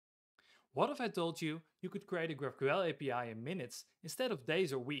What if I told you you could create a GraphQL API in minutes instead of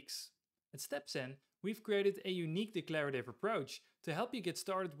days or weeks? At StepZen, we've created a unique declarative approach to help you get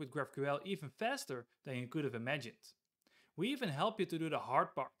started with GraphQL even faster than you could have imagined. We even help you to do the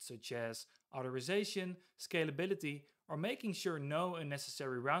hard parts such as authorization, scalability, or making sure no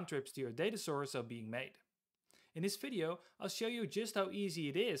unnecessary round trips to your data source are being made. In this video, I'll show you just how easy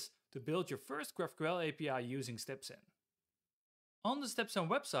it is to build your first GraphQL API using StepZen. On the StepZen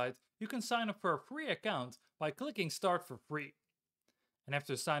website, you can sign up for a free account by clicking Start for free. And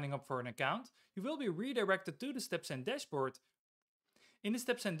after signing up for an account, you will be redirected to the StepZen dashboard. In the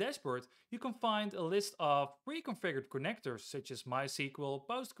StepZen dashboard, you can find a list of pre-configured connectors such as MySQL,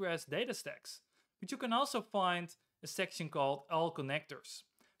 Postgres, DataStax. But you can also find a section called All Connectors.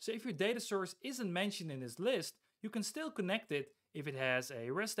 So if your data source isn't mentioned in this list, you can still connect it if it has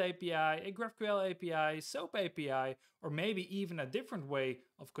a REST API, a GraphQL API, SOAP API, or maybe even a different way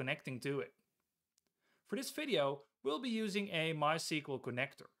of connecting to it. For this video, we'll be using a MySQL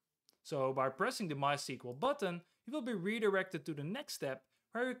connector. So by pressing the MySQL button, you will be redirected to the next step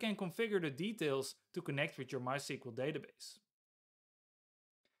where you can configure the details to connect with your MySQL database.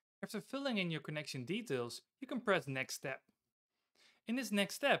 After filling in your connection details, you can press Next Step. In this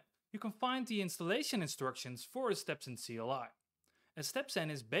next step, you can find the installation instructions for the StepZen CLI. As StepZen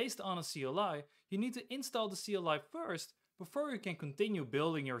is based on a CLI, you need to install the CLI first before you can continue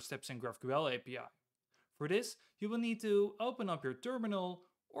building your StepZen GraphQL API. For this, you will need to open up your terminal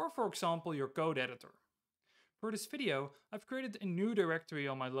or, for example, your code editor. For this video, I've created a new directory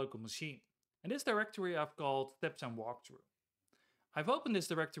on my local machine, and this directory I've called StepZen Walkthrough. I've opened this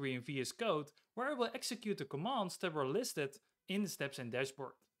directory in VS Code where I will execute the commands that were listed in the StepZen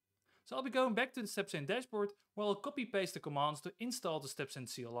dashboard. So I'll be going back to the StepZen dashboard where I'll copy paste the commands to install the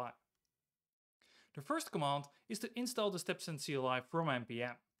StepZen CLI. The first command is to install the StepZen CLI from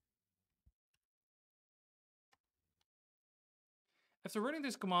npm. After running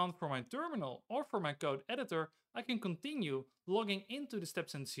this command from my terminal or from my code editor, I can continue logging into the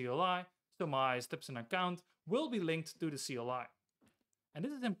StepZen CLI, so my StepZen account will be linked to the CLI. And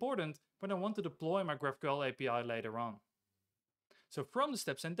this is important when I want to deploy my GraphQL API later on. So from the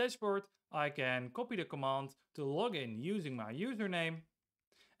StepZen dashboard, I can copy the command to log in using my username,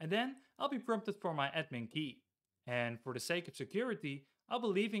 and then I'll be prompted for my admin key. And for the sake of security, I'll be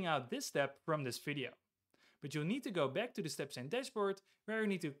leaving out this step from this video. But you'll need to go back to the StepZen dashboard where you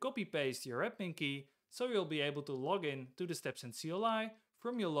need to copy paste your admin key so you'll be able to log in to the StepZen CLI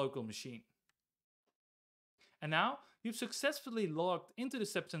from your local machine. And now you've successfully logged into the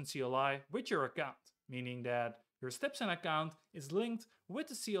StepZen CLI with your account, meaning that your StepZen account is linked with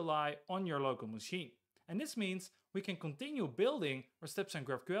the CLI on your local machine. And this means we can continue building our StepZen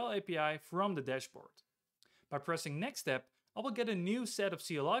GraphQL API from the dashboard. By pressing Next Step, I will get a new set of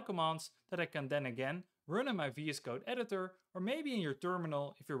CLI commands that I can then again run in my VS Code editor or maybe in your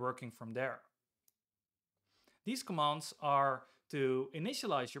terminal if you're working from there. These commands are to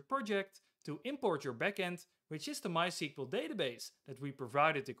initialize your project, to import your backend, which is the MySQL database that we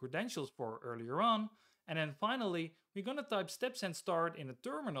provided the credentials for earlier on, and then finally, we're going to type StepZen start in the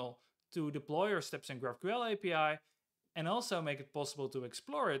terminal to deploy our StepZen GraphQL API and also make it possible to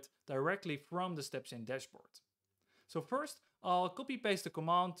explore it directly from the StepZen dashboard. So first, I'll copy paste the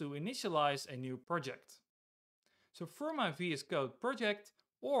command to initialize a new project. So for my VS Code project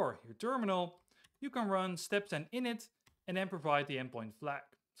or your terminal, you can run StepZen init and then provide the endpoint flag.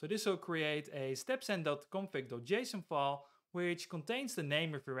 So this will create a stepzen.config.json file which contains the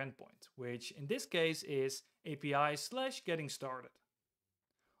name of your endpoint, which in this case is API/getting started.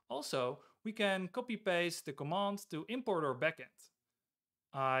 Also, we can copy paste the command to import our backend.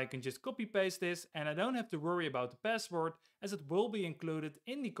 I can just copy paste this and I don't have to worry about the password as it will be included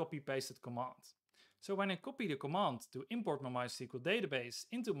in the copy pasted command. So when I copy the command to import my MySQL database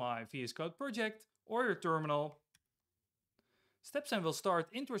into my VS Code project or your terminal, StepZen will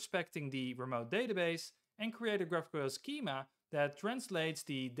start introspecting the remote database and create a GraphQL schema that translates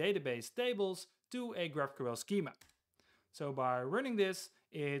the database tables to a GraphQL schema. So by running this,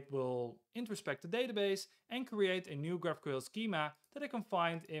 it will introspect the database and create a new GraphQL schema that I can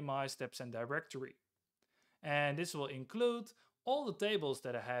find in my StepZen directory. And this will include all the tables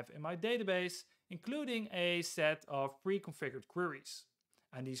that I have in my database, including a set of pre-configured queries.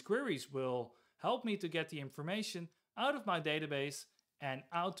 And these queries will help me to get the information out of my database and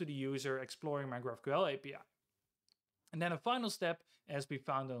out to the user exploring my GraphQL API. And then a final step, as we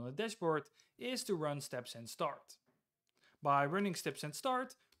found on the dashboard, is to run StepZen start. By running StepZen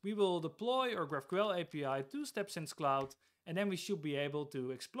start, we will deploy our GraphQL API to StepZen's cloud, and then we should be able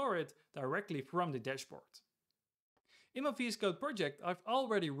to explore it directly from the dashboard. In my VS Code project, I've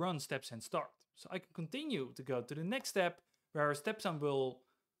already run StepZen start, so I can continue to go to the next step where StepZen will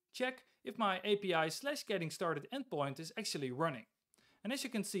check if my API/getting started endpoint is actually running. And as you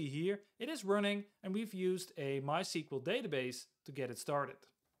can see here, it is running and we've used a MySQL database to get it started.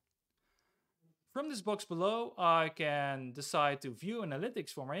 From this box below, I can decide to view analytics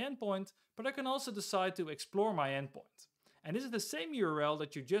for my endpoint, but I can also decide to explore my endpoint. And this is the same URL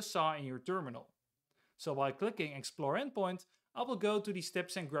that you just saw in your terminal. So by clicking Explore Endpoint, I will go to the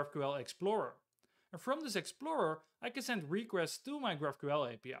StepZen GraphQL Explorer. And from this Explorer, I can send requests to my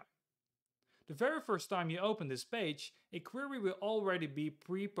GraphQL API. The very first time you open this page, a query will already be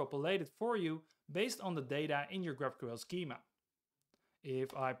pre-populated for you based on the data in your GraphQL schema.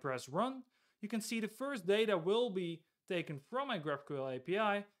 If I press Run, you can see the first data will be taken from my GraphQL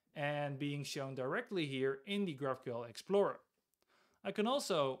API and being shown directly here in the GraphQL Explorer. I can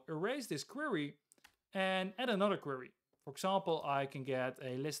also erase this query and add another query. For example, I can get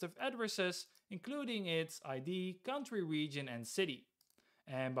a list of addresses, including its ID, country, region, and city.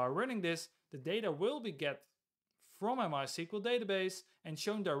 And by running this, the data will be get from my MySQL database and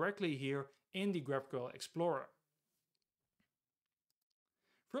shown directly here in the GraphQL Explorer.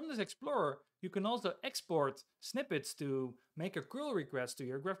 From this Explorer, you can also export snippets to make a curl request to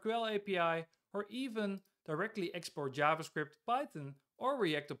your GraphQL API, or even directly export JavaScript, Python, or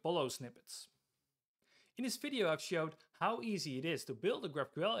React Apollo snippets. In this video, I've showed how easy it is to build a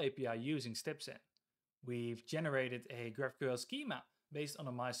GraphQL API using StepZen. We've generated a GraphQL schema based on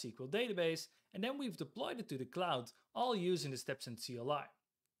a MySQL database, and then we've deployed it to the cloud, all using the StepZen CLI.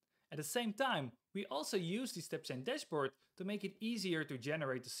 At the same time, we also use the StepZen dashboard to make it easier to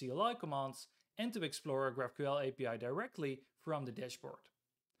generate the CLI commands and to explore a GraphQL API directly from the dashboard.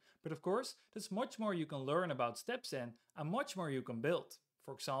 But of course, there's much more you can learn about StepZen and much more you can build.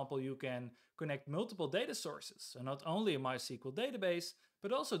 For example, you can connect multiple data sources, so not only a MySQL database,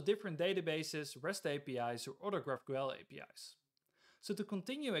 but also different databases, REST APIs, or other GraphQL APIs. So to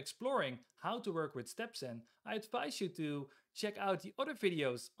continue exploring how to work with StepZen, I advise you to check out the other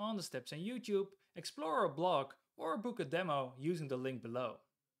videos on the StepZen YouTube, explore our blog, or book a demo using the link below.